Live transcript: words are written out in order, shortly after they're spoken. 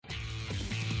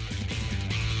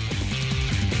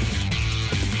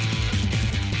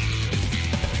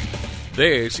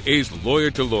This is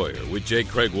Lawyer to Lawyer with J.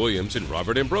 Craig Williams and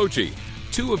Robert Ambrogi,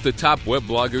 two of the top web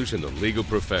bloggers in the legal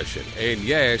profession. And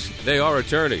yes, they are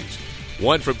attorneys,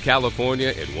 one from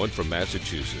California and one from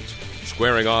Massachusetts,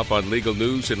 squaring off on legal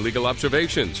news and legal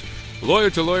observations.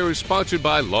 Lawyer to Lawyer is sponsored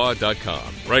by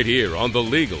Law.com, right here on the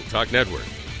Legal Talk Network.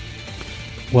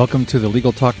 Welcome to the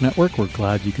Legal Talk Network. We're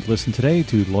glad you could listen today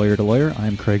to Lawyer.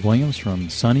 I'm Craig Williams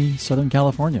from sunny Southern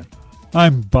California.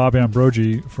 I'm Bob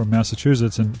Ambrogi from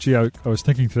Massachusetts, and gee, I was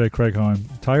thinking today, Craig, how I'm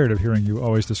tired of hearing you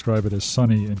always describe it as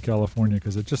sunny in California,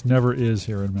 because it just never is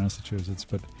here in Massachusetts.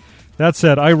 But that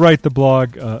said, I write the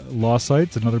blog Law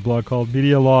Sites, another blog called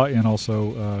Media Law, and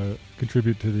also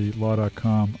contribute to the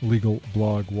Law.com Legal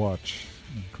Blog Watch.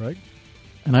 And Craig?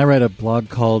 And I write a blog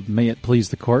called May It Please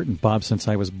the Court, and Bob, since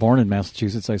I was born in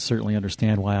Massachusetts, I certainly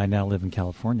understand why I now live in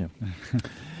California.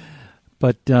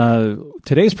 But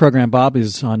today's program, Bob,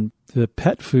 is on the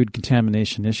pet food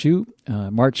contamination issue.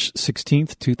 March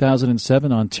 16th,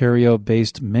 2007,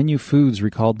 Ontario-based Menu Foods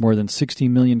recalled more than 60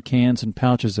 million cans and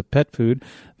pouches of pet food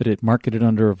that it marketed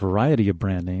under a variety of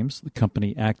brand names. The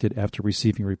company acted after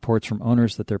receiving reports from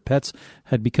owners that their pets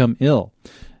had become ill.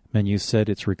 Menu said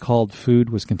its recalled food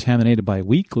was contaminated by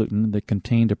wheat gluten that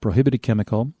contained a prohibited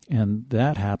chemical, and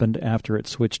that happened after it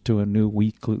switched to a new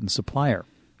wheat gluten supplier.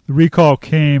 The recall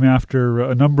came after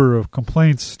a number of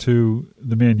complaints to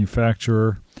the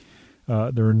manufacturer.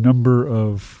 There are a number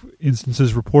of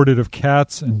instances reported of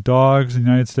cats and dogs in the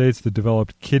United States that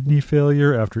developed kidney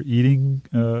failure after eating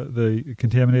the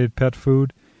contaminated pet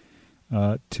food.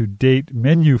 To date,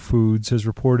 Menu Foods has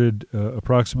reported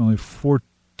approximately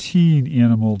 14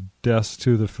 animal deaths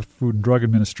to the Food and Drug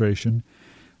Administration.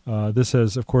 This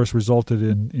has, of course, resulted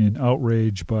in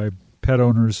outrage by pet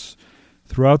owners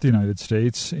throughout the United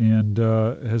States, and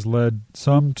has led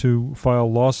some to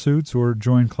file lawsuits or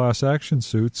join class action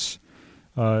suits.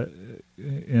 A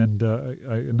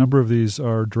number of these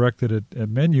are directed at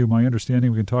Menu. My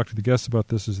understanding, we can talk to the guests about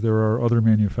this, is there are other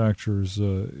manufacturers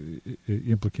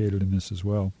implicated in this as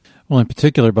well. Well, in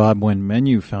particular, Bob, when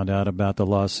Menu found out about the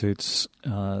lawsuits,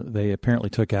 they apparently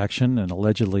took action and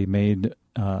allegedly made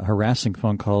harassing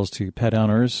phone calls to pet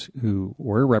owners who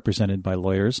were represented by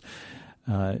lawyers.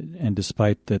 And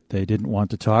despite that they didn't want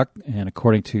to talk, and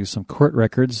according to some court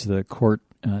records, the court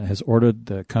has ordered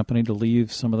the company to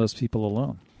leave some of those people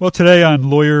alone. Well, today on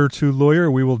Lawyer to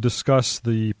Lawyer, we will discuss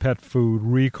the pet food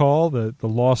recall, the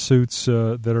lawsuits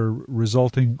that are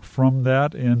resulting from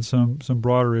that, and some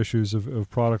broader issues of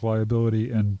product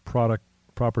liability and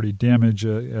property damage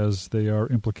as they are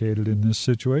implicated in this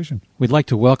situation. We'd like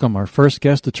to welcome our first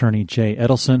guest, attorney Jay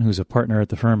Edelson, who's a partner at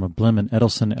the firm of Blim &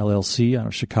 Edelson, LLC out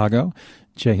of Chicago.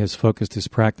 Jay has focused his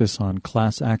practice on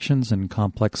class actions and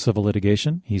complex civil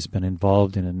litigation. He's been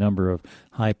involved in a number of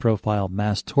high-profile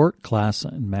mass tort, class,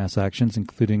 and mass actions,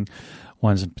 including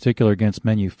ones in particular against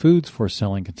Menu Foods for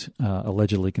selling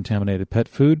allegedly contaminated pet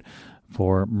food,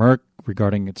 for Merck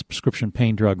regarding its prescription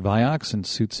pain drug Vioxx, and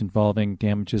suits involving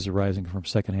damages arising from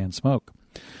secondhand smoke.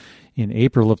 In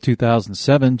April of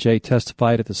 2007, Jay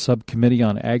testified at the Subcommittee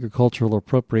on Agricultural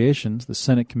Appropriations, the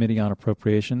Senate Committee on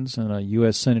Appropriations, and a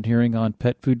U.S. Senate hearing on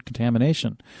pet food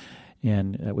contamination.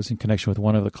 And that was in connection with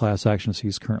one of the class actions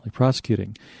he's currently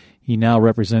prosecuting. He now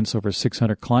represents over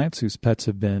 600 clients whose pets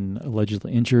have been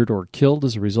allegedly injured or killed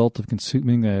as a result of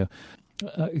consuming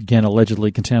again,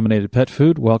 allegedly contaminated pet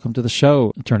food. Welcome to the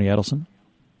show, Attorney Edelson.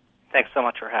 Thanks so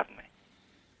much for having me.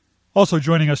 Also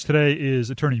joining us today is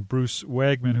attorney Bruce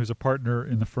Wagman, who's a partner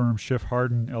in the firm Schiff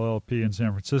Hardin, LLP in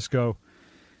San Francisco.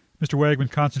 Mr. Wagman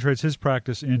concentrates his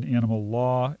practice in animal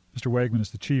law. Mr. Wagman is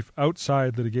the chief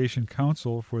outside litigation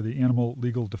counsel for the Animal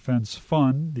Legal Defense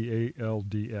Fund, the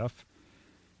ALDF.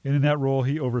 And in that role,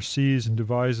 he oversees and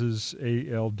devises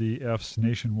ALDF's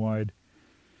nationwide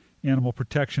animal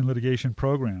protection litigation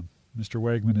program. Mr.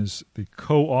 Wagman is the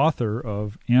co-author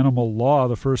of Animal Law,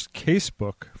 the first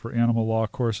casebook for animal law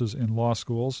courses in law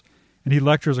schools, and he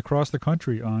lectures across the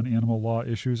country on animal law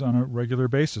issues on a regular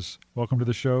basis. Welcome to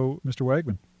the show, Mr.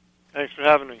 Wagman. Thanks for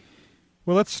having me.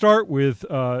 Well, let's start with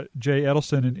Jay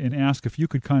Edelson and ask if you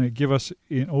could kind of give us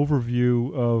an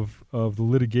overview of the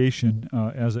litigation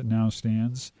as it now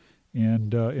stands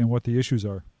and what the issues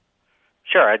are.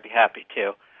 Sure, I'd be happy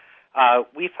to.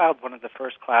 We filed one of the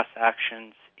first class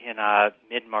actions in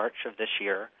mid-March of this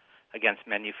year against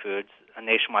Menu Foods, a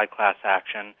nationwide class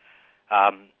action.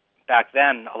 Back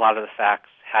then, a lot of the facts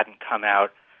hadn't come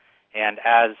out, and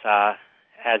as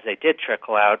they did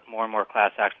trickle out, more and more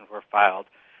class actions were filed.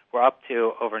 We're up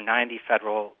to over 90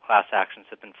 federal class actions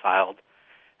have been filed.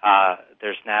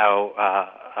 There's now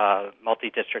a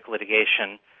multi-district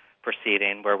litigation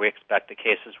proceeding where we expect the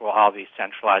cases will all be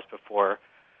centralized before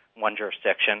one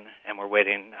jurisdiction, and we're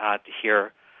waiting to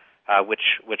hear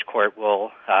which court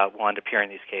will end up hearing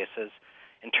these cases.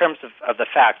 In terms of the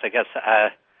facts, I guess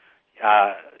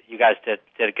you guys did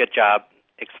a good job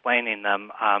explaining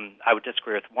them. I would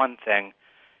disagree with one thing,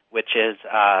 which is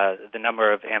the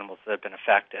number of animals that have been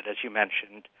affected. As you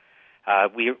mentioned,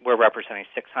 we're representing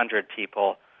 600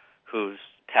 people whose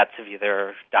pets have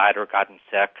either died or gotten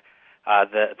sick.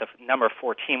 The number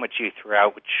 14, which you threw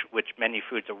out, which Menu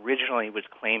Foods originally was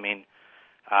claiming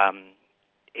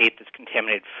ate this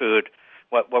contaminated food,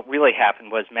 what really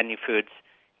happened was Menu Foods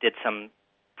did some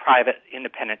private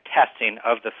independent testing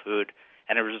of the food,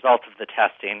 and as a result of the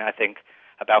testing, I think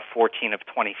about 14 of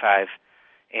 25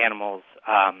 animals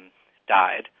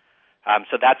died.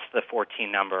 So that's the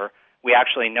 14 number. We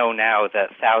actually know now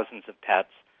that thousands of pets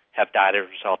have died as a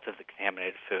result of the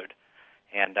contaminated food,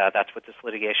 and that's what this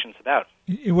litigation is about.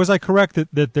 Was I correct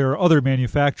that there are other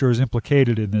manufacturers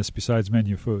implicated in this besides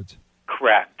Menu Foods?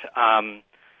 Correct.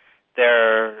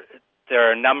 There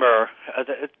are a number.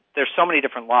 There's so many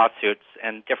different lawsuits,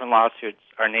 and different lawsuits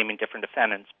are naming different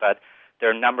defendants, but there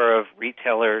are a number of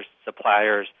retailers,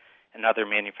 suppliers, and other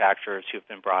manufacturers who've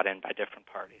been brought in by different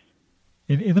parties.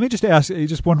 And let me just ask,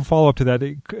 just one follow-up to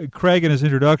that. Craig, in his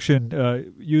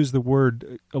introduction, used the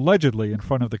word allegedly in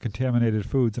front of the contaminated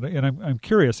foods, and I'm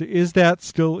curious, is that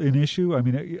still an issue? I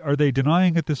mean, are they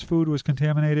denying that this food was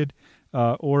contaminated,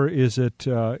 or is it,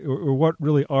 or what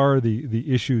really are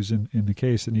the issues in the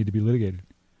case that need to be litigated?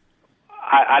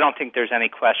 I don't think there's any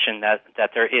question that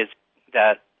there is,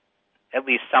 that at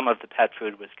least some of the pet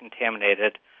food was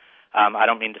contaminated. I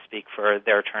don't mean to speak for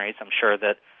their attorneys. I'm sure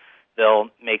that they'll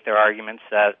make their arguments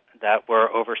that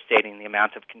we're overstating the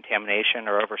amount of contamination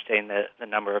or overstating the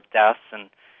number of deaths, and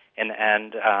in the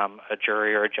end, a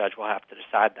jury or a judge will have to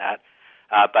decide that.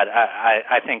 But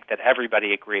I think that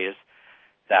everybody agrees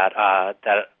that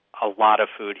a lot of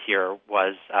food here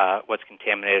was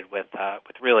contaminated with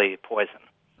really poison.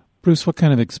 Bruce, what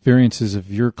kind of experiences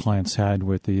have your clients had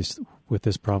with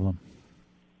this problem?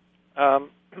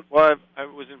 Well, I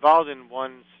was involved in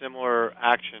one similar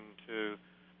action to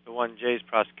the one Jay's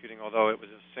prosecuting, although it was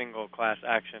a single class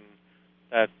action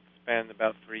that spanned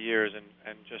about 3 years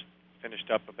and just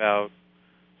finished up about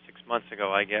 6 months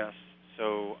ago, I guess.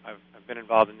 So I've been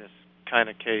involved in this kind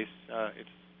of case.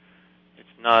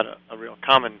 It's not a real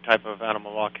common type of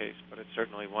animal law case, but it's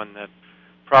certainly one that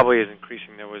probably is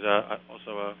increasing. There was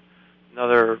also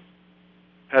another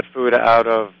pet food out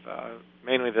of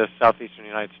mainly the southeastern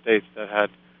United States that had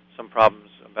some problems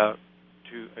about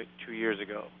two years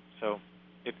ago. So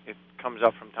it comes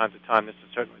up from time to time. This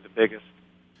is certainly the biggest.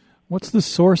 What's the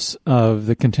source of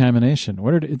the contamination?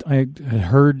 I had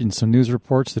heard in some news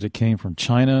reports that it came from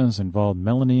China, it involved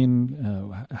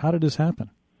melamine. How did this happen?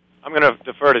 I'm going to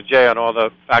defer to Jay on all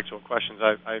the factual questions.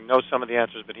 I know some of the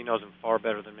answers, but he knows them far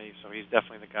better than me, so he's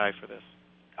definitely the guy for this.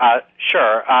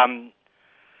 Sure.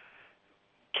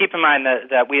 Keep in mind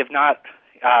that we have not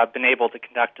been able to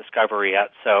conduct discovery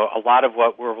yet, so a lot of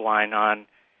what we're relying on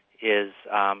is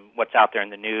what's out there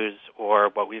in the news or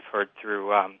what we've heard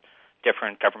through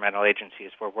different governmental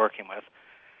agencies we're working with.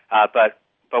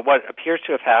 But what appears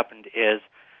to have happened is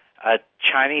a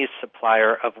Chinese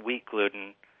supplier of wheat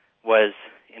gluten was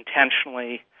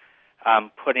intentionally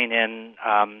putting in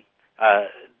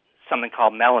something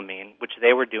called melamine, which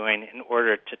they were doing in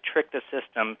order to trick the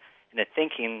system into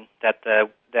thinking that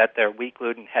their wheat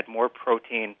gluten had more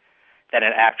protein than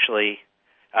it actually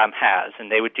has.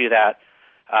 And they would do that,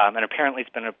 and apparently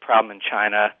it's been a problem in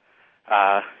China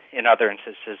in other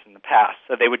instances in the past.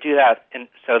 So they would do that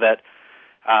so that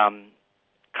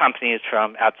companies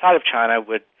from outside of China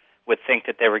would think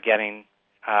that they were getting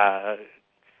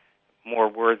more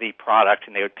worthy product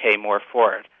and they would pay more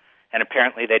for it. And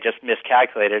apparently they just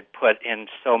miscalculated, put in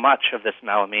so much of this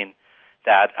melamine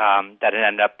that it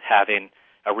ended up having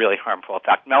a really harmful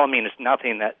effect. Melamine is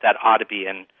nothing that ought to be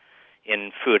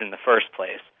in food in the first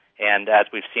place. And as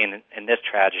we've seen in this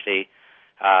tragedy,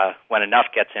 when enough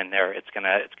gets in there, it's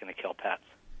gonna kill pets.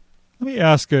 Let me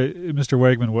ask Mr.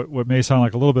 Wegman what may sound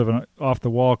like a little bit of an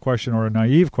off-the-wall question or a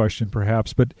naive question,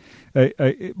 perhaps, but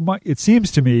it seems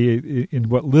to me, in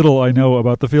what little I know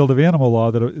about the field of animal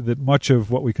law, that much of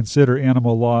what we consider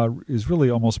animal law is really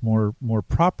almost more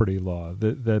property law.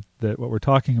 That what we're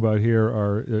talking about here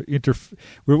are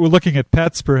we're looking at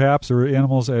pets, perhaps, or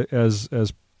animals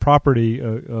as property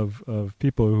of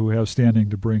people who have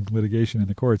standing to bring litigation in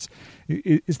the courts.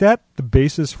 Is that the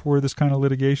basis for this kind of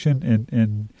litigation?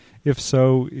 And if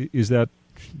so, is that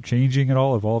changing at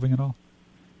all, evolving at all?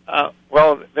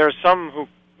 Well, there are some who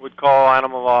would call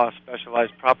animal law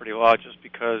specialized property law just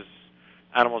because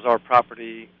animals are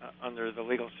property under the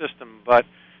legal system. But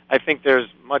I think there's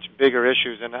much bigger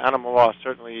issues, and animal law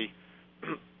certainly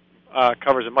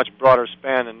covers a much broader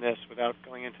span than this without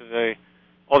going into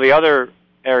all the other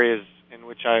areas in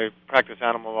which I practice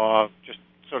animal law. Just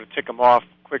sort of tick them off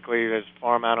quickly. There's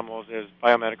farm animals, there's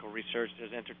biomedical research,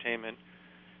 there's entertainment,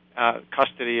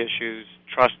 custody issues,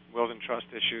 trust, wills and trust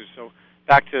issues. So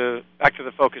back to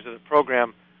the focus of the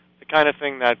program, the kind of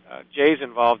thing that Jay's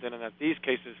involved in and that these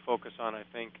cases focus on, I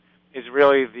think, is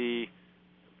really the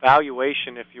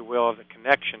valuation, if you will, of the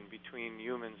connection between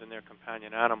humans and their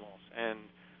companion animals, and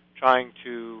trying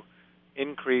to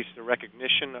increase the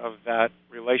recognition of that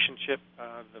relationship,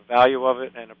 the value of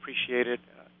it, and appreciate it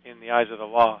in the eyes of the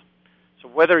law. So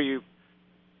whether you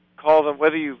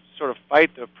sort of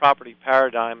fight the property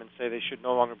paradigm and say they should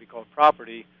no longer be called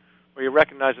property, or you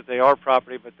recognize that they are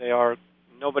property, but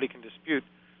nobody can dispute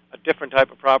a different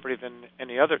type of property than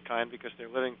any other kind because they're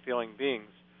living, feeling beings.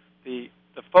 The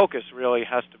focus really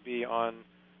has to be on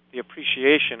the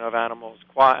appreciation of animals,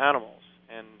 qua animals,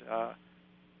 and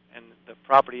the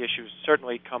property issues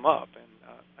certainly come up.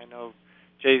 And I know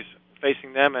Jay's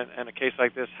facing them, and a case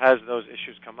like this has those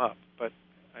issues come up. But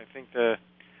I think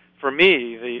for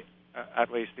me,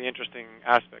 at least the interesting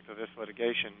aspect of this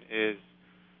litigation is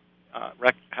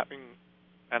having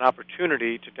an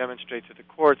opportunity to demonstrate to the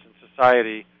courts and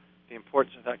society the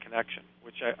importance of that connection,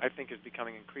 which I think is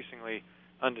becoming increasingly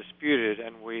undisputed.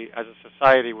 And we, as a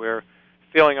society, we're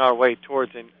feeling our way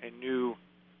towards a new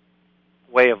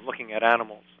way of looking at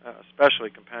animals, especially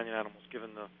companion animals, given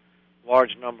the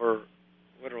large number,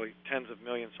 literally tens of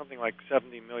millions, something like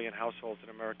 70 million households in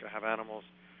America have animals,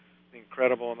 the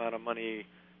incredible amount of money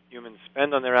humans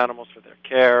spend on their animals for their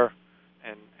care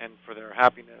and for their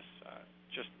happiness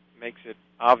just makes it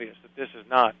obvious that this is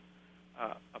not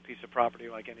a piece of property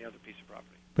like any other piece of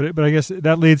property. But I guess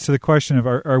that leads to the question of,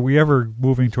 are we ever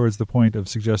moving towards the point of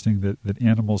suggesting that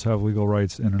animals have legal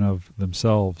rights in and of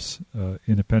themselves,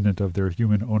 independent of their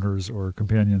human owners or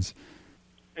companions?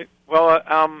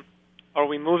 Are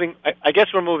we moving? I guess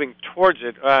we're moving towards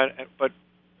it, but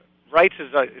rights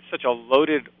it's such a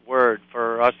loaded word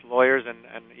for us lawyers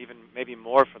and even maybe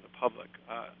more for the public.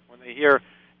 When they hear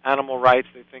animal rights,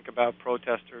 they think about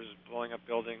protesters blowing up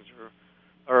buildings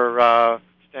or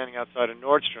standing outside of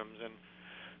Nordstrom's. And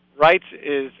rights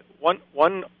is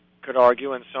one could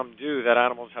argue, and some do, that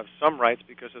animals have some rights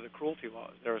because of the cruelty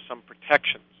laws. There are some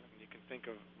protections, and you can think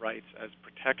of rights as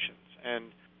protections.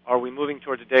 And are we moving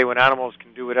towards a day when animals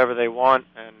can do whatever they want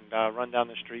and run down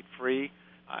the street free?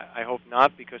 I hope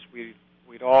not, because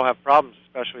we'd all have problems,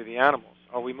 especially the animals.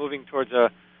 Are we moving towards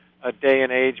a day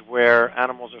and age where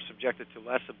animals are subjected to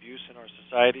less abuse in our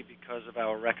society because of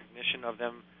our recognition of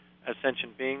them as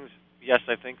sentient beings? Yes,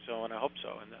 I think so, and I hope so.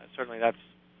 And certainly that's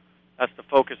the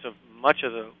focus of much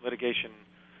of the litigation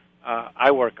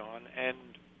I work on, and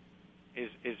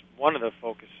is one of the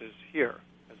focuses here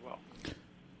as well.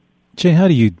 Jay, how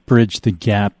do you bridge the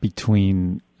gap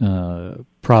between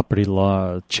property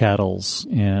law, chattels,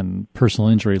 and personal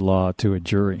injury law to a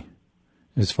jury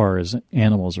as far as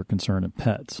animals are concerned and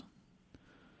pets?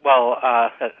 Well,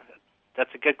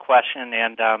 that's a good question.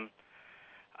 And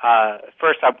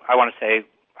first, I want to say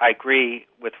I agree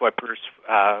with what Bruce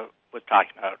was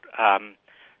talking about.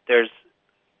 There's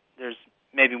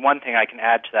maybe one thing I can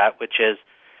add to that, which is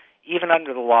even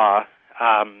under the law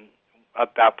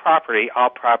about property, all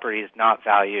property is not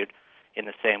valued in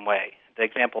the same way. The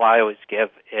example I always give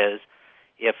is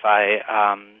if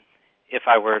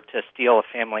I were to steal a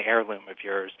family heirloom of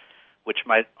yours, which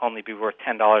might only be worth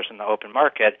 $10 in the open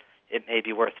market, it may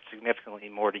be worth significantly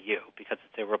more to you because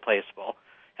it's irreplaceable.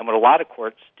 And what a lot of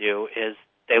courts do is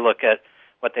they look at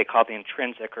what they call the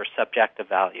intrinsic or subjective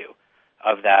value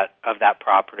of that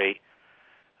property,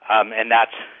 and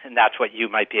that's what you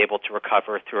might be able to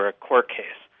recover through a court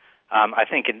case. I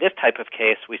think in this type of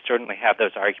case, we certainly have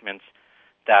those arguments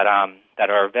that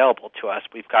are available to us.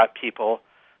 We've got people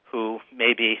who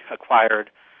maybe acquired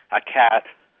a cat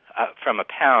from a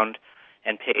pound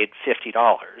and paid $50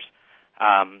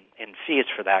 in fees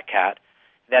for that cat.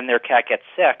 Then their cat gets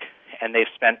sick, and they've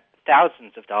spent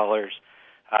thousands of dollars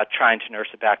trying to nurse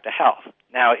it back to health.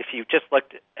 Now, if you just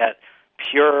looked at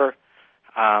pure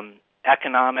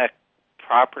economic,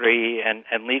 property,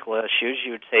 and legal issues,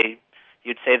 you'd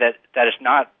say that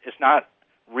it's not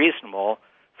reasonable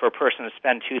for a person to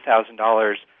spend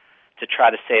 $2,000 to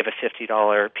try to save a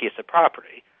 $50 piece of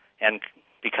property. And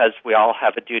because we all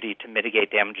have a duty to mitigate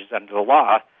damages under the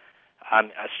law, a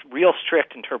real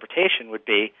strict interpretation would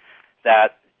be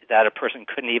that a person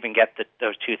couldn't even get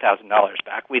those $2,000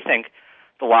 back. We think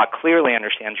the law clearly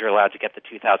understands you're allowed to get the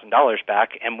 $2,000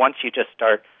 back, and once you just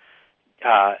start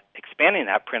expanding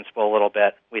that principle a little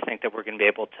bit, we think that we're going to be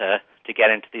able to get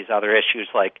into these other issues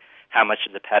like how much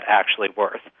is the pet actually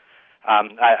worth.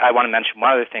 I want to mention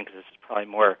one other thing, because this is probably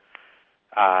more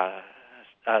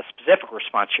a specific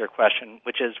response to your question,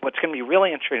 which is what's going to be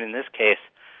really interesting in this case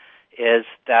is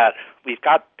that we've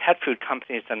got pet food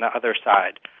companies on the other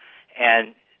side,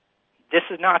 and this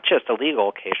is not just a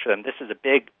legal case for them. This is a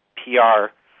big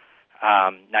PR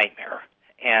nightmare,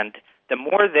 and the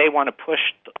more they want to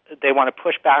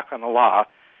push back on the law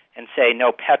and say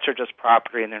no, pets are just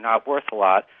property and they're not worth a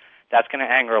lot. That's going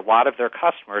to anger a lot of their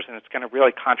customers, and it's going to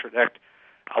really contradict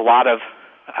a lot of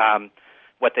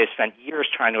what they've spent years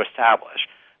trying to establish.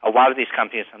 A lot of these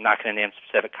companies, I'm not going to name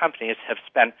specific companies, have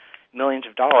spent millions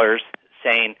of dollars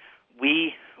saying,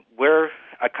 we're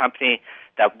a company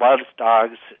that loves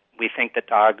dogs. We think that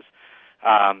dogs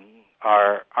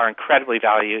are incredibly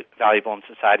valuable in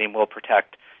society and will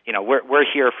protect, we're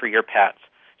here for your pets.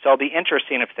 So it'll be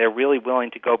interesting if they're really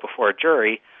willing to go before a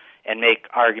jury and make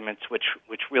arguments which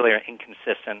really are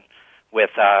inconsistent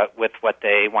with what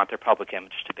they want their public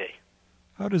image to be.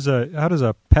 How does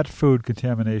a pet food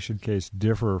contamination case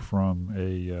differ from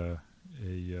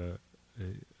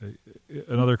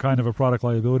another kind of a product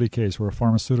liability case or a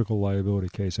pharmaceutical liability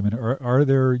case? I mean, are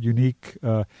there unique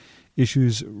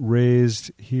issues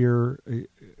raised here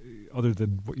other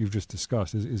than what you've just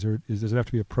discussed? Does it have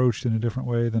to be approached in a different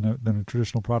way than a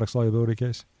traditional products liability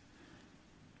case?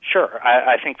 Sure.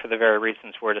 I think for the very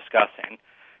reasons we're discussing,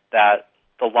 that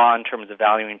the law in terms of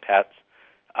valuing pets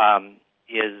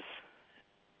is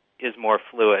more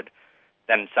fluid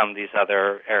than some of these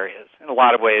other areas. In a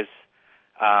lot of ways,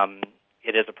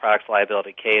 it is a products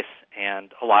liability case,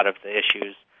 and a lot of the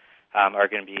issues are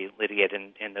going to be litigated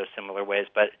in those similar ways.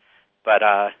 But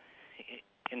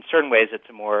in certain ways, it's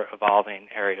a more evolving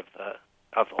area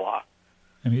of the law.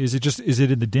 I mean, is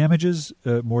it in the damages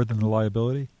more than the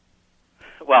liability?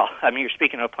 Well, I mean, you're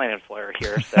speaking to a plaintiff's lawyer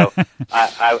here, so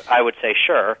I would say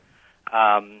sure,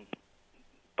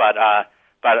 but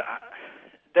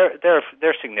there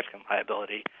are significant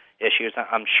liability issues.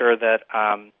 I'm sure that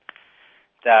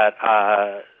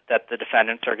the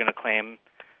defendants are going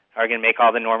to make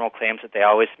all the normal claims that they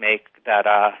always make, that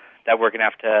we're going to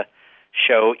have to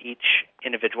show each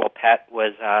individual pet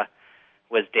was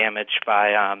damaged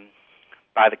by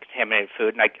the contaminated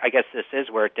food, and I guess this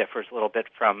is where it differs a little bit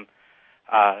from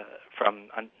a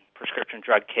prescription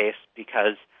drug case,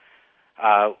 because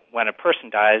when a person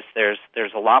dies,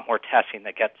 there's a lot more testing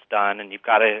that gets done, and you've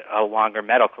got a longer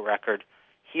medical record.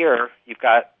 Here, you've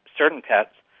got certain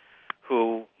pets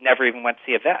who never even went to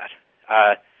see a vet.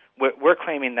 We're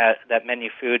claiming that Menu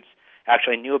Foods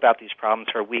actually knew about these problems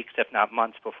for weeks, if not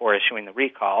months, before issuing the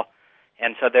recall.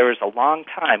 And so there was a long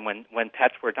time when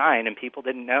pets were dying and people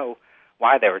didn't know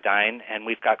why they were dying. And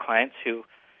we've got clients who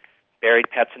buried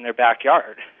pets in their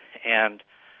backyard. And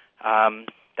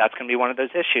that's going to be one of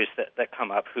those issues that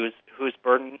come up. Whose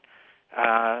burden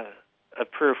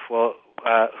of proof who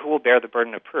will bear the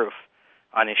burden of proof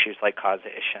on issues like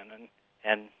causation?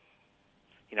 And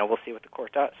we'll see what the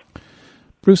court does.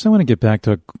 Bruce, I want to get back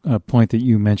to a point that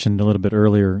you mentioned a little bit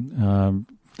earlier.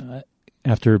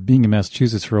 After being in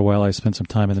Massachusetts for a while, I spent some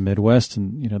time in the Midwest,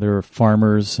 and there are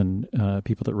farmers and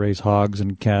people that raise hogs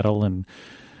and cattle and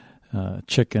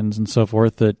chickens and so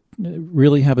forth that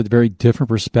really have a very different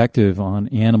perspective on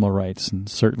animal rights, and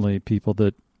certainly people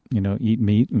that eat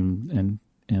meat and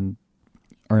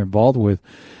are involved with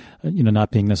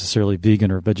not being necessarily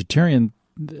vegan or vegetarian.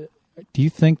 Do you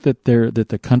think that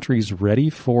the country's ready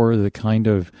for the kind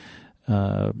of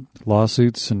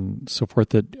lawsuits and so forth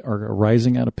that are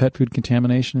arising out of pet food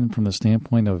contamination from the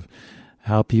standpoint of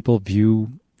how people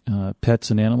view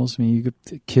pets and animals? I mean, you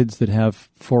get kids that have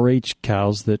 4-H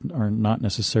cows that are not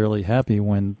necessarily happy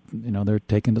when they're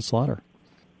taken to slaughter.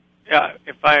 Yeah,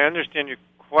 if I understand your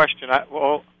question,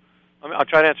 I'll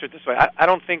try to answer it this way. I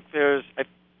don't think there's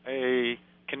a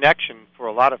connection for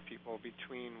a lot of people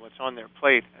between what's on their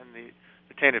plate and the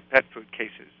tainted pet food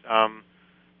cases.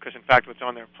 Because, in fact, what's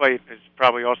on their plate is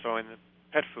probably also in the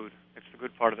pet food. It's the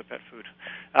good part of the pet food.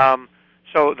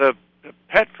 So the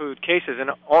pet food cases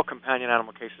and all companion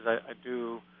animal cases, I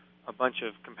do a bunch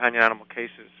of companion animal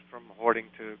cases from hoarding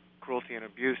to cruelty and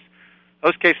abuse.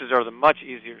 Those cases are the much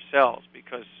easier sells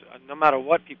because no matter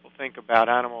what people think about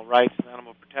animal rights and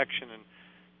animal protection and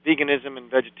veganism and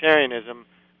vegetarianism,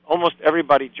 almost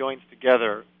everybody joins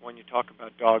together when you talk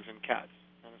about dogs and cats,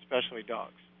 and especially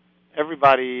dogs.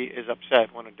 Everybody is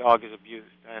upset when a dog is abused,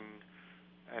 and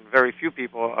very few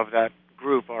people of that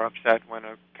group are upset when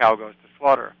a cow goes to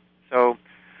slaughter. So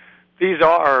these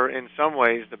are, in some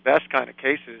ways, the best kind of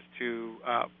cases to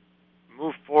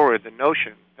move forward the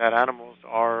notion that animals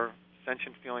are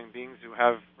sentient feeling beings who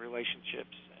have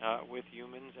relationships with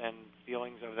humans and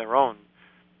feelings of their own.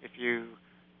 If you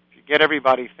get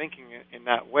everybody thinking in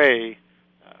that way,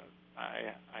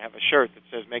 I have a shirt that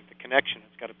says "Make the Connection."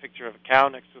 It's got a picture of a cow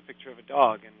next to a picture of a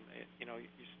dog, and you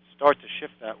start to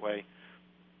shift that way.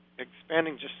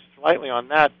 Expanding just slightly on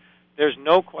that, there's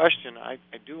no question. I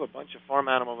do a bunch of farm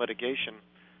animal litigation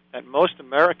that most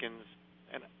Americans,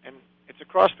 and it's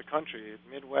across the country,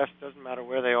 Midwest, doesn't matter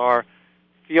where they are,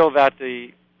 feel that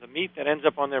the meat that ends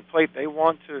up on their plate, they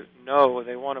want to know,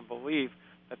 they want to believe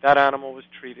that animal was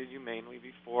treated humanely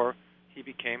before he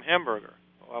became hamburger.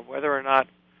 Whether or not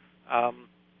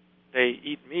they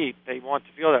eat meat, they want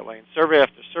to feel that way. And survey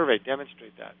after survey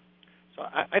demonstrate that. So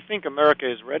I think America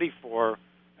is ready for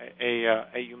a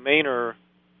humaner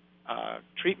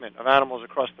treatment of animals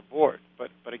across the board.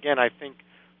 But again, I think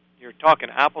you're talking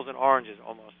apples and oranges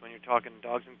almost when you're talking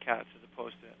dogs and cats as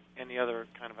opposed to any other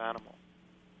kind of animal.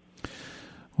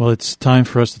 Well, it's time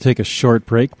for us to take a short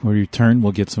break. When we return,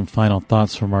 we'll get some final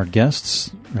thoughts from our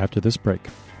guests after this break.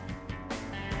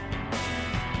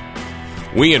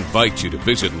 We invite you to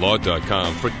visit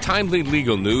law.com for timely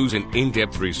legal news and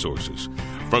in-depth resources.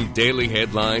 From daily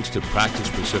headlines to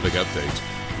practice-specific updates,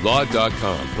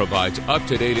 Law.com provides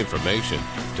up-to-date information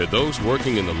to those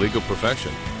working in the legal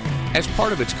profession. As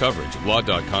part of its coverage,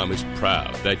 Law.com is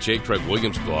proud that J. Craig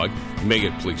Williams' blog, May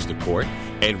It Please the Court,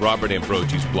 and Robert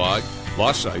Ambrogi's blog,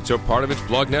 Law Sites, are part of its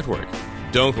blog network.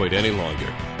 Don't wait any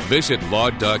longer. Visit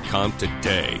Law.com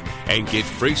today and get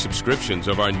free subscriptions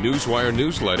of our Newswire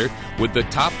newsletter with the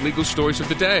top legal stories of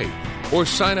the day. Or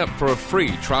sign up for a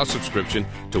free trial subscription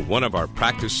to one of our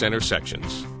Practice Center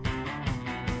sections.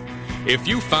 If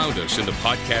you found us in the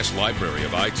podcast library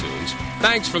of iTunes,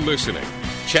 thanks for listening.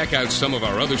 Check out some of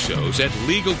our other shows at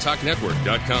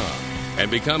LegalTalkNetwork.com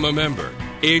and become a member.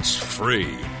 It's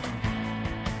free.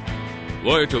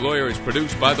 Lawyer to Lawyer is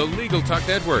produced by the Legal Talk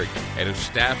Network and a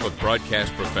staff of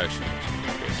broadcast professionals.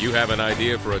 If you have an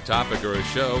idea for a topic or a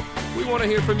show, we want to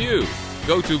hear from you.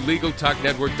 Go to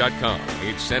LegalTalkNetwork.com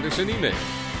and send us an email.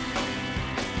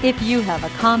 If you have a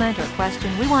comment or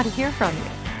question, we want to hear from you.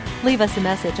 Leave us a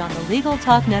message on the Legal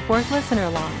Talk Network listener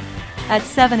line at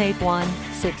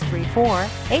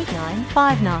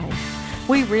 781-634-8959.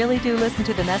 We really do listen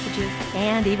to the messages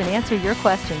and even answer your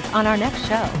questions on our next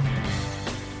show.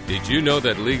 Did you know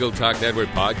that Legal Talk Network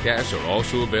podcasts are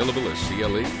also available as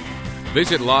CLE?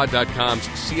 Visit Law.com's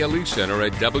CLE Center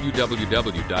at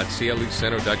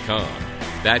www.clecenter.com.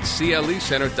 That's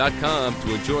clecenter.com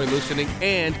to enjoy listening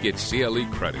and get CLE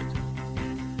credit.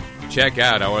 Check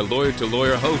out our Lawyer to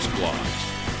Lawyer host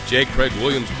blogs. J. Craig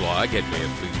Williams' blog at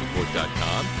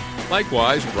mayitpleasethecourt.com.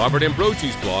 Likewise, Robert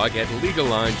Ambrogi's blog at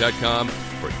legalline.com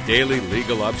for daily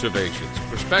legal observations,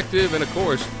 perspective, and, of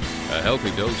course, a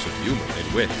healthy dose of humor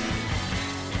and wit.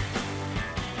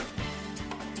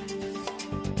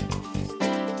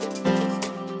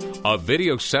 A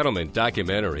video settlement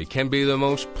documentary can be the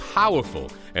most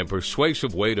powerful and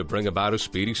persuasive way to bring about a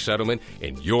speedy settlement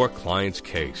in your client's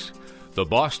case. The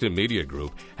Boston Media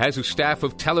Group has a staff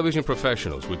of television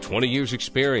professionals with 20 years'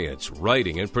 experience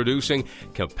writing and producing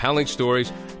compelling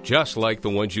stories just like the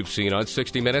ones you've seen on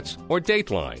 60 Minutes or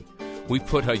Dateline. We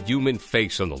put a human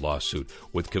face on the lawsuit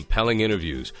with compelling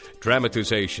interviews,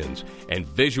 dramatizations, and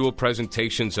visual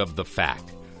presentations of the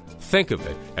fact. Think of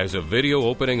it as a video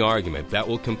opening argument that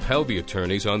will compel the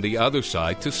attorneys on the other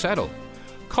side to settle.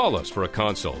 Call us for a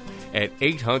consult at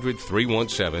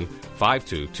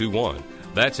 800-317-5221.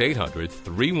 That's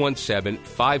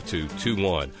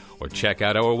 800-317-5221. Or check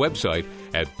out our website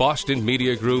at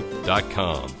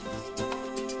bostonmediagroup.com.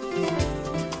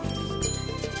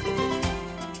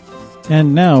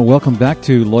 And now, welcome back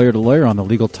to Lawyer on the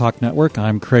Legal Talk Network.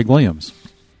 I'm Craig Williams.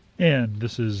 And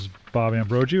this is Bob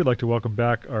Ambrogi. We'd like to welcome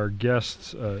back our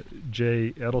guests,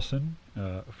 Jay Edelson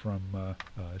from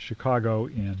Chicago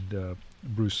and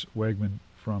Bruce Wegman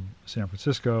from San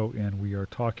Francisco, and we are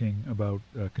talking about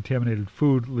contaminated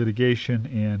food litigation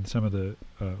and some of the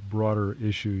broader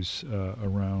issues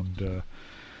around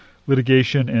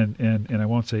litigation and I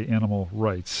won't say animal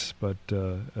rights, but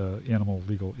animal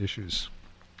legal issues.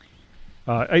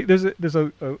 There's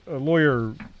a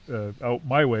lawyer out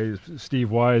my way,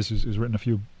 Steve Wise, who's written a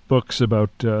few books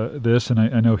about this, and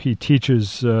I know he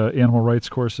teaches animal rights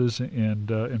courses.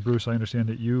 And Bruce, I understand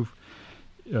that you've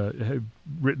have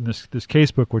written this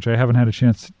casebook, which I haven't had a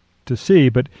chance to see.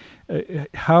 But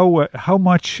how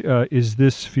much is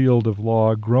this field of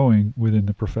law growing within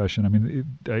the profession? I mean,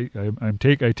 I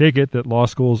take it that law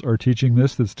schools are teaching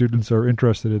this, that students are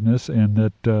interested in this, and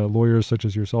that lawyers such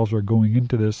as yourselves are going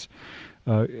into this.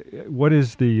 What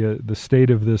is the state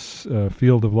of this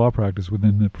field of law practice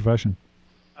within the profession?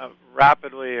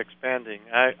 rapidly expanding.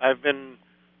 I've been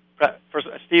first.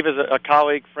 Steve is a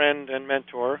colleague, friend, and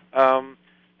mentor, and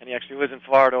he actually lives in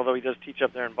Florida, although he does teach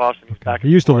up there in Boston. He's back. He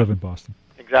used to live in Boston.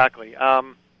 Exactly.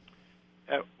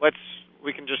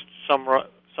 We can just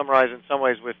summarize in some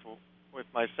ways with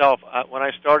myself. When I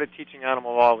started teaching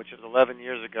animal law, which is 11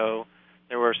 years ago,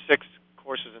 there were 6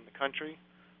 courses in the country.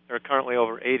 There are currently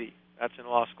over 80. That's in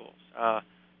law schools.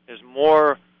 There's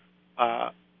more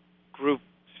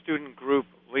student group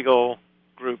legal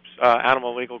groups,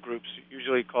 animal legal groups,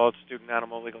 usually called student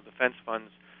animal legal defense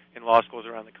funds, in law schools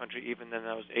around the country, even in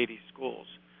those 80 schools.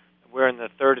 We're in the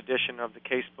 3rd edition of the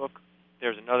casebook.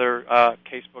 There's another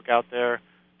casebook out there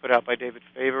put out by David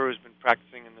Faber, who's been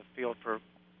practicing in the field for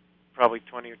probably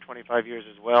 20 or 25 years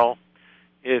as well.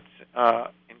 It's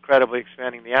incredibly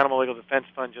expanding. The Animal Legal Defense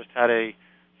Fund just had a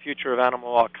Future of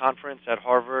Animal Law conference at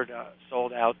Harvard,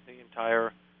 sold out the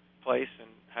entire place and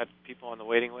had people on the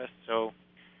waiting list. So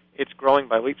it's growing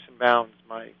by leaps and bounds.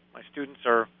 My students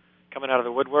are coming out of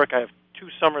the woodwork. I have 2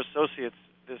 summer associates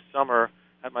this summer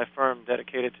at my firm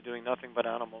dedicated to doing nothing but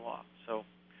animal law. So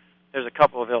there's a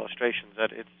couple of illustrations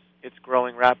that it's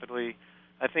growing rapidly.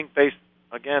 I think based,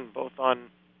 again, both on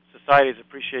society's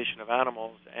appreciation of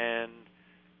animals and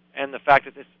the fact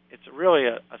that it's really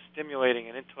a stimulating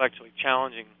and intellectually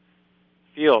challenging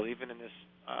field. Even in this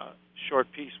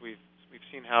short piece, we've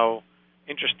seen how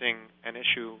interesting an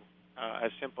issue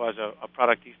as simple as a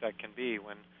product defect can be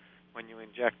when you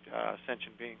inject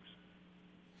sentient beings.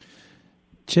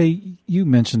 Jay, you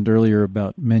mentioned earlier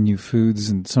about menu foods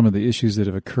and some of the issues that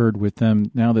have occurred with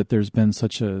them. Now that there's been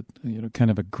such a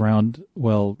kind of a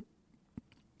groundswell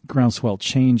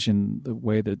change in the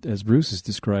way that, as Bruce has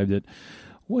described it,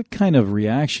 what kind of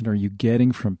reaction are you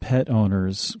getting from pet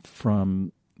owners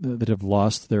that have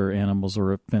lost their animals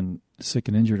or have been sick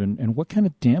and injured, and what kind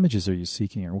of damages are you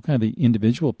seeking, or what kind of the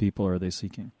individual people are they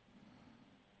seeking?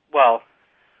 Well,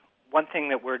 one thing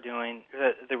that we're doing,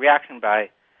 the reaction by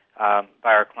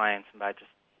our clients and by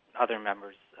just other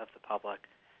members of the public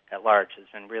at large has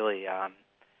been really,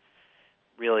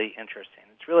 really interesting.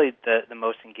 It's really the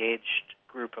most engaged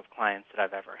group of clients that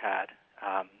I've ever had.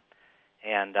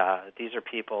 And these are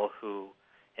people who,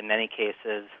 in many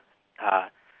cases,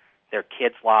 their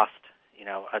kids lost,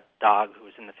 a dog who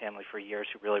was in the family for years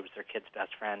who really was their kid's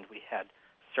best friend. We had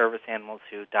service animals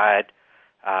who died.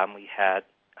 We had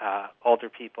older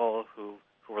people who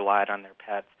relied on their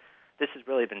pets. This has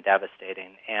really been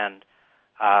devastating. And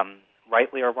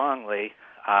rightly or wrongly,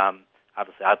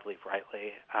 obviously I believe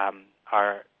rightly,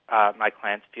 my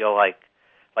clients feel like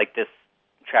this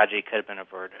tragedy could have been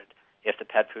averted if the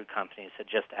pet food companies had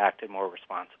just acted more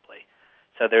responsibly.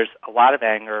 So there's a lot of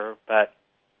anger, but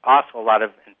also a lot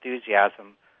of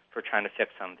enthusiasm for trying to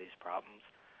fix some of these problems.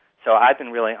 So I've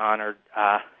been really honored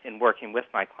in working with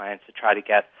my clients to try to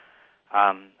get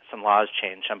some laws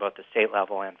changed on both the state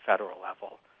level and federal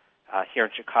level. Here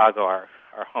in Chicago, our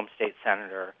home state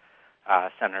senator,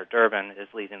 Senator Durbin,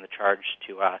 is leading the charge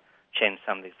to change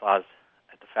some of these laws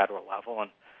at the federal level,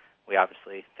 and we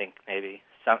obviously think maybe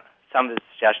some of the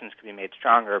suggestions could be made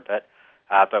stronger, but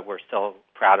we're still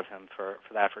proud of him for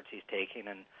the efforts he's taking,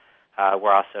 and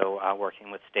we're also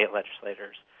working with state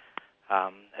legislators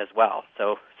as well.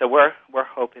 So we're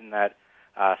hoping that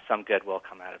some good will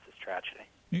come out of this tragedy.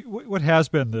 What has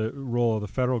been the role of the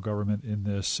federal government in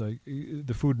this?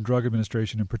 The Food and Drug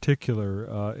Administration in particular,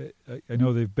 I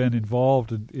know they've been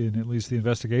involved in at least the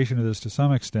investigation of this to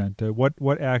some extent.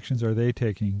 What actions are they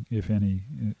taking, if any,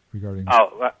 regarding this?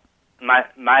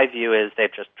 My view is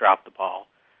they've just dropped the ball.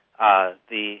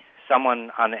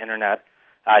 Someone on the internet,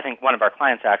 I think one of our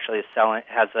clients actually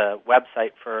has a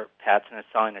website for pets and is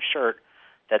selling a shirt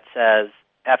that says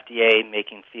FDA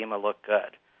making FEMA look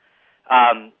good.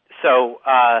 The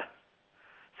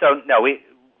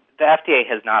FDA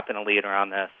has not been a leader on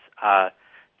this.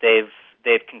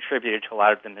 They've contributed to a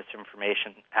lot of the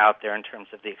misinformation out there in terms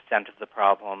of the extent of the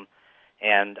problem,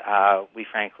 and we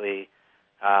frankly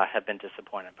have been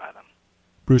disappointed by them.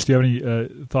 Bruce, do you have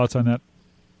any thoughts on that?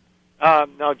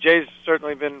 No, Jay's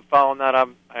certainly been following that. I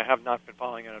have not been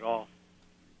following it at all.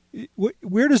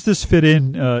 Where does this fit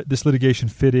in? This litigation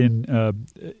fit in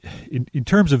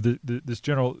terms of this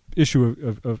general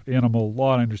issue of animal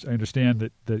law? I understand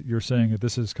that you're saying that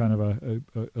this is kind of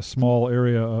a small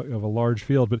area of a large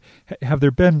field, but have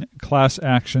there been class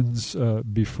actions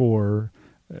before?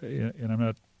 And I'm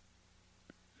not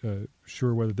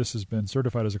sure whether this has been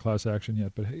certified as a class action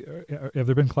yet, but have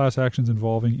there been class actions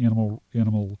involving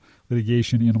animal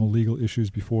litigation, animal legal issues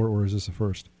before, or is this a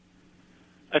first?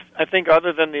 I think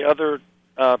other than the other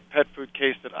pet food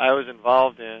case that I was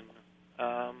involved in,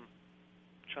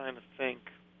 trying to think,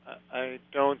 I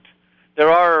don't. there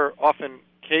are often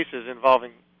cases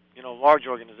involving, large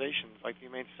organizations like the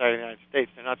Humane Society of the United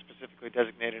States. They're not specifically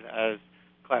designated as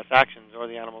class actions or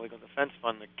the Animal Legal Defense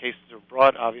Fund. The cases are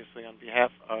brought, obviously, on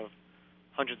behalf of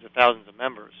hundreds of thousands of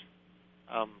members,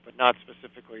 but not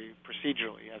specifically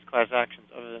procedurally as class actions,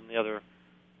 other than the other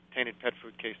tainted pet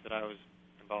food case that I was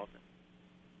involved in.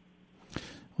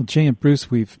 Well, Jay and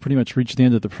Bruce, we've pretty much reached the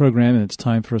end of the program, and it's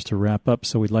time for us to wrap up.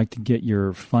 So we'd like to get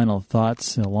your final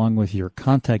thoughts along with your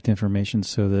contact information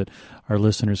so that our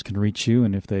listeners can reach you,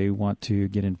 and if they want to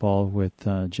get involved with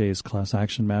Jay's class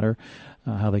action matter,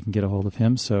 how they can get a hold of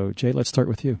him. So, Jay, let's start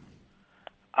with you.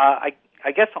 I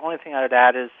guess the only thing I would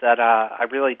add is that I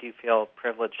really do feel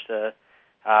privileged to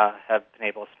have been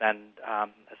able to spend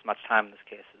as much time in this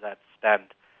case as I've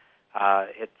spent.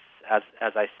 It's as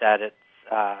I said, it's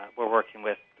we're working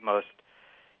with the most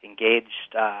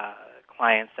engaged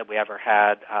clients that we ever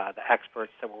had. The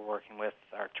experts that we're working with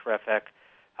are terrific.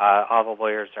 All the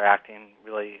lawyers are acting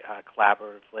really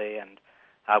collaboratively, and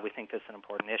we think this is an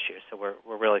important issue. So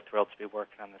we're really thrilled to be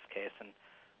working on this case and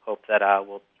hope that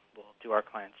we'll do our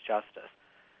clients justice.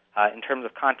 In terms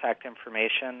of contact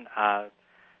information,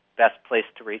 best place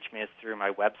to reach me is through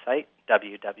my website,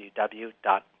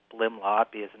 www.blimlaw,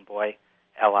 B as in boy,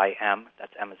 L-I-M,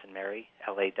 that's M as in Mary,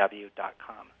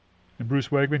 L-A-W.com. And Bruce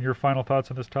Wegman, your final thoughts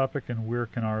on this topic, and where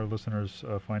can our listeners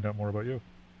find out more about you?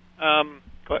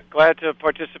 Glad to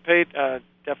participate.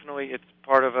 Definitely, it's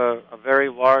part of a very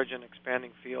large and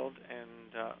expanding field, and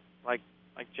like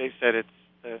Jay said, it's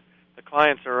the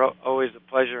clients are always a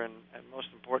pleasure, and most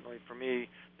importantly for me,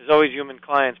 there's always human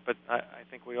clients, but I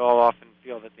think we all often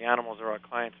feel that the animals are our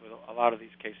clients with a lot of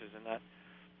these cases, and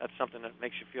that's something that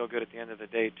makes you feel good at the end of the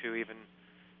day, too, even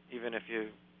if you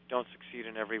don't succeed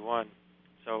in every one.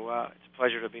 So it's a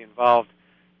pleasure to be involved.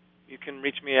 You can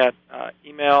reach me at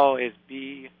email is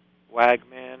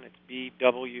bwagman, it's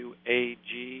B-W-A-G-M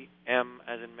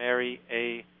as in Mary,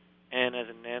 A-N as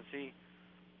in Nancy,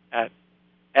 at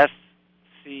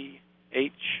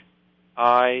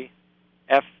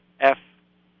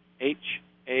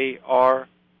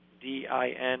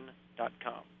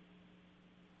SCHIFFHARDIN.com.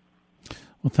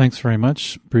 Well, thanks very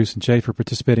much, Bruce and Jay, for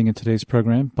participating in today's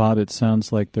program. Bob, it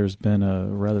sounds like there's been a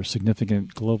rather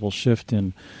significant global shift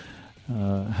in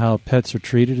how pets are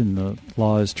treated, and the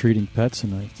law is treating pets,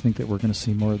 and I think that we're going to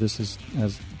see more of this as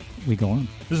we go on.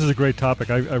 This is a great topic.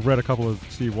 I've read a couple of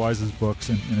Steve Wise's books,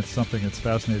 and it's something that's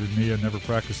fascinated me. I've never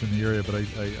practiced in the area, but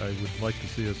I would like to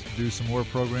see us do some more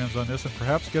programs on this and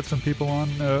perhaps get some people on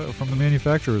from the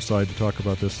manufacturer's side to talk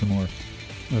about this some more.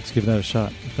 Let's give that a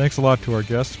shot. Thanks a lot to our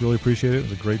guests. Really appreciate it. It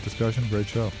was a great discussion, great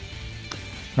show. All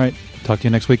right. Talk to you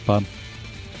next week, Bob.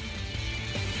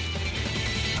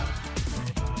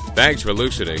 Thanks for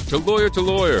listening to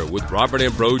Lawyer with Robert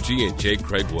Ambrogi and J.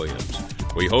 Craig Williams.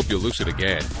 We hope you'll listen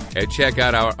again and check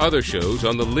out our other shows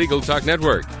on the Legal Talk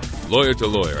Network. Lawyer to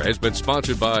Lawyer has been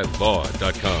sponsored by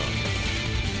Law.com.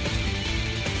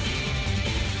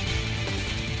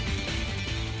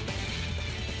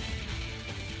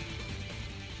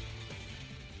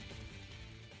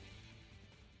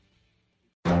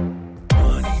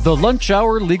 The Lunch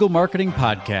Hour Legal Marketing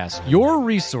Podcast, your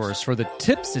resource for the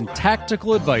tips and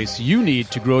tactical advice you need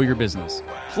to grow your business.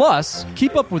 Plus,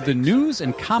 keep up with the news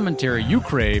and commentary you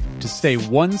crave to stay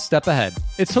one step ahead.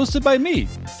 It's hosted by me,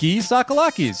 Guy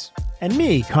Sakalakis. And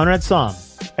me, Conrad Somm.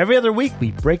 Every other week,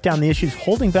 we break down the issues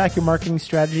holding back your marketing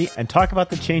strategy and talk about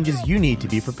the changes you need to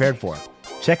be prepared for.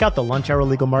 Check out the Lunch Hour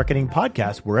Legal Marketing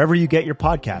Podcast wherever you get your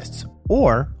podcasts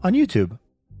or on YouTube.